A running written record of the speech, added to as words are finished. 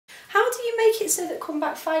do you make it so that Come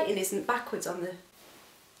Back Fighting isn't backwards on the...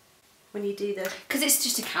 when you do the... Because it's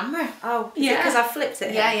just a camera. Oh, yeah. Because I flipped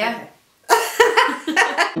it. Yeah, yeah.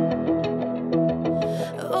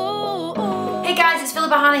 Hey guys, it's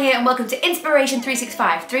Philippa, HANNA here, and welcome to Inspiration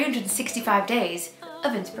 365, 365 days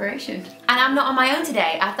of inspiration. And I'm not on my own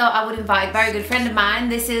today. I thought I would invite a very good friend of mine.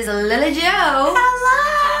 This is Lily Jo.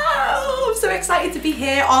 Hello! I'm so excited to be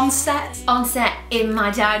here on set. On set in my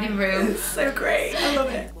dining room. It's so great. I love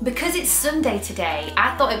it. Because it's Sunday today,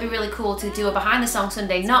 I thought it'd be really cool to do a behind the song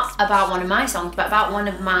Sunday, not about one of my songs, but about one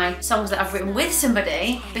of my songs that I've written with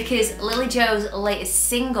somebody, because Lily Jo's latest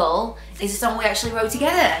single is a song we actually wrote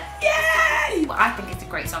together. Yay! Well, I think it's a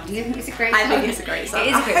great song. Do you think it's a great song? I think it's a great song. It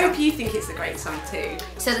is a great song. I hope you think it's a great song too.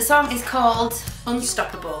 So the song is called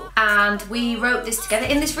Unstoppable. And we wrote this together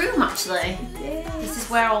in this room actually. Yeah. This is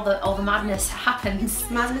where all the madness happens.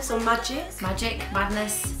 Madness or magic? Magic,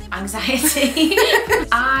 madness, anxiety.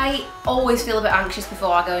 I always feel a bit anxious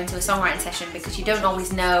before I go into a songwriting session because you don't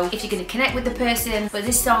always know if you're going to connect with the person, but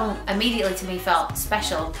this song immediately to me felt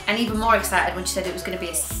special, and even more excited when she said it was going to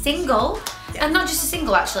be a single. Yeah. And not just a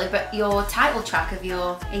single actually, but your title track of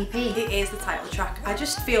your EP. It is the title track. I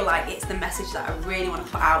just feel like it's the message that I really want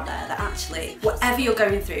to put out there, that actually whatever you're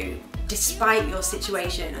going through, despite your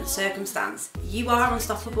situation and circumstance, you are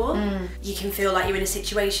unstoppable. You can feel like you're in a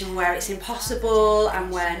situation where it's impossible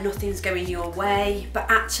and where nothing's going your way,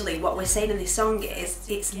 but actually what we're saying in this song is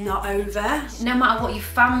it's not over. No matter what your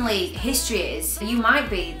family history is, you might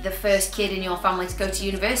be the first kid in your family to go to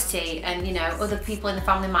university, and you know, other people in the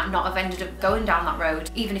family might not have ended up going down that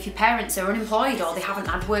road. Even if your parents are unemployed or they haven't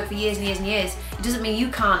had work for years and years and years, it doesn't mean you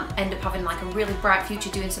can't end up having like a really bright future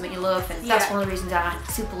doing something you love, and that's one of the reasons I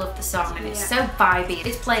super love the song. And it's so vibey.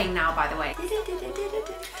 It's playing now, by the way.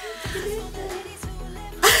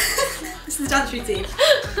 This is the dance routine.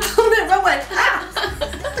 Oh no, wrong one. Ah.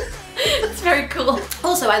 It's very cool.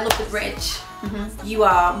 Also, I love the bridge. You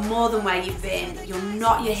are more than where you've been. You're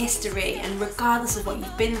not your history, and regardless of what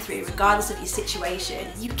you've been through, regardless of your situation,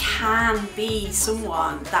 you can be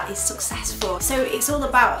someone that is successful. So it's all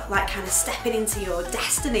about like kind of stepping into your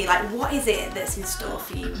destiny. Like, what is it that's in store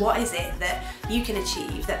for you? What is it that you can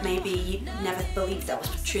achieve that maybe you never believed that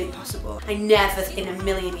was truly possible? I never in a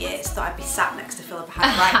million years thought I'd be sat next to Philippa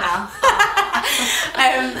right now.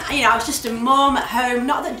 You know, I was just a mum at home.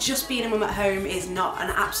 Not that just being a mum at home is not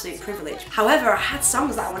an absolute privilege. However, I had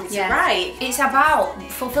songs that I wanted to write. It's about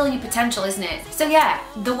fulfilling your potential, isn't it? So yeah,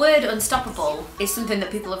 the word unstoppable is something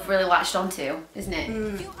that people have really latched onto, isn't it?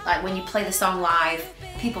 Like when you play the song live,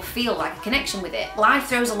 people feel like a connection with it. Live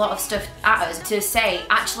throws a lot of stuff at us to say,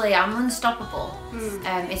 actually, I'm unstoppable.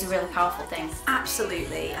 Is a really powerful thing.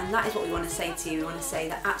 Absolutely, and that is what we want to say to you. We want to say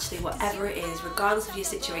that actually whatever it is, regardless of your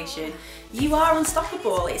situation, you are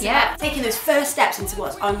unstoppable. It's about taking those first steps into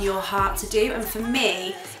what's on your heart to do, and for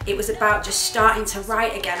me, it was about just starting to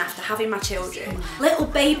write again after having my children. Little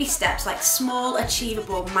baby steps, like small,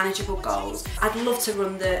 achievable, manageable goals. I'd love to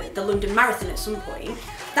run the London Marathon at some point.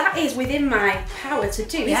 That is within my power to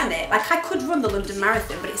do, isn't it? Like, I could run the London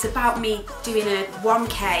Marathon, but it's about me doing a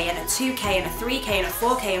 1K and a 2K and a 3K and a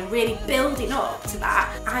 4K and really building up to that.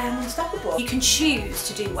 I am unstoppable. You can choose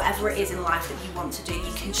to do whatever it is in life that you want to do.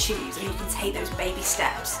 You can choose, and you can take those baby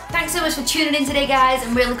steps. Thanks so much for tuning in today, guys.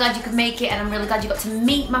 I'm really glad you could make it, and I'm really glad you got to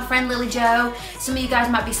meet my friend Lily Jo. Some of you guys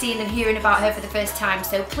might be seeing and hearing about her for the first time,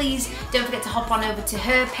 so please don't forget to hop on over to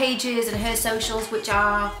her pages and her socials, which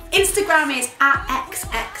are... Instagram is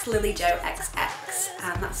 @xxlilyjoxx,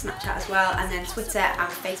 and that's Snapchat as well, and then Twitter and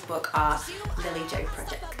Facebook are Lily Jo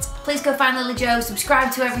Project. Please go find Lily Jo,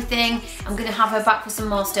 subscribe to everything. I'm going to have her back for some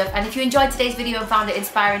more stuff. And if you enjoyed today's video and found it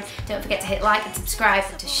inspiring, don't forget to hit like and subscribe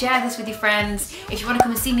and to share this with your friends. If you want to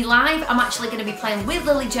come and see me live, I'm actually going to be playing with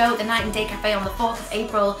Lily Jo at the Night and Day Cafe on the 4th of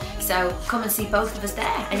April. So come and see both of us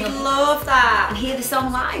there. And you'll love that. And hear the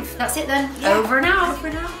song live. That's it then. Over and out. Over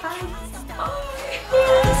and out. Bye. Bye.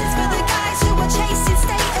 This is for the guys who are chasing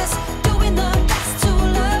status, doing the best to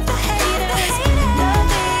love the haters.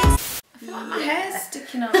 I feel like my hair's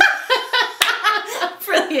sticking up.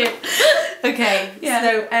 Brilliant. Okay,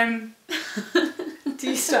 so do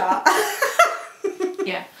you start?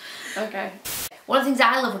 Yeah, okay. One of the things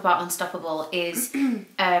I love about Unstoppable is, you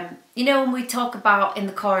know, when we talk about in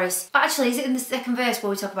the chorus, actually, is it in the second verse where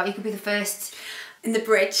we talk about you could be the first? In the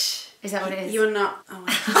bridge. Is that what it is? You're not, oh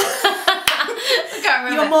I can't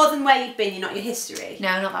remember. You're more than where you've been, you're not your history.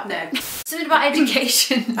 No, not that No. bit. Something about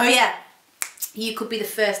education. Oh yeah. You could be the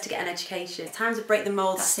first to get an education. Time to break the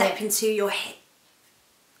mold, step into your hit.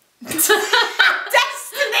 Destiny!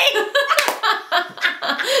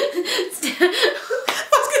 I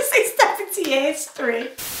was going to say step into your history.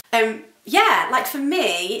 Yeah, like for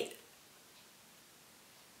me,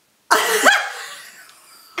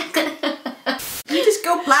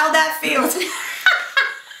 plough that field.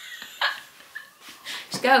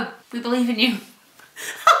 Just go. We believe in you.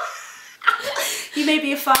 You may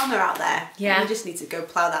be a farmer out there. Yeah. You just need to go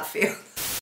plough that field.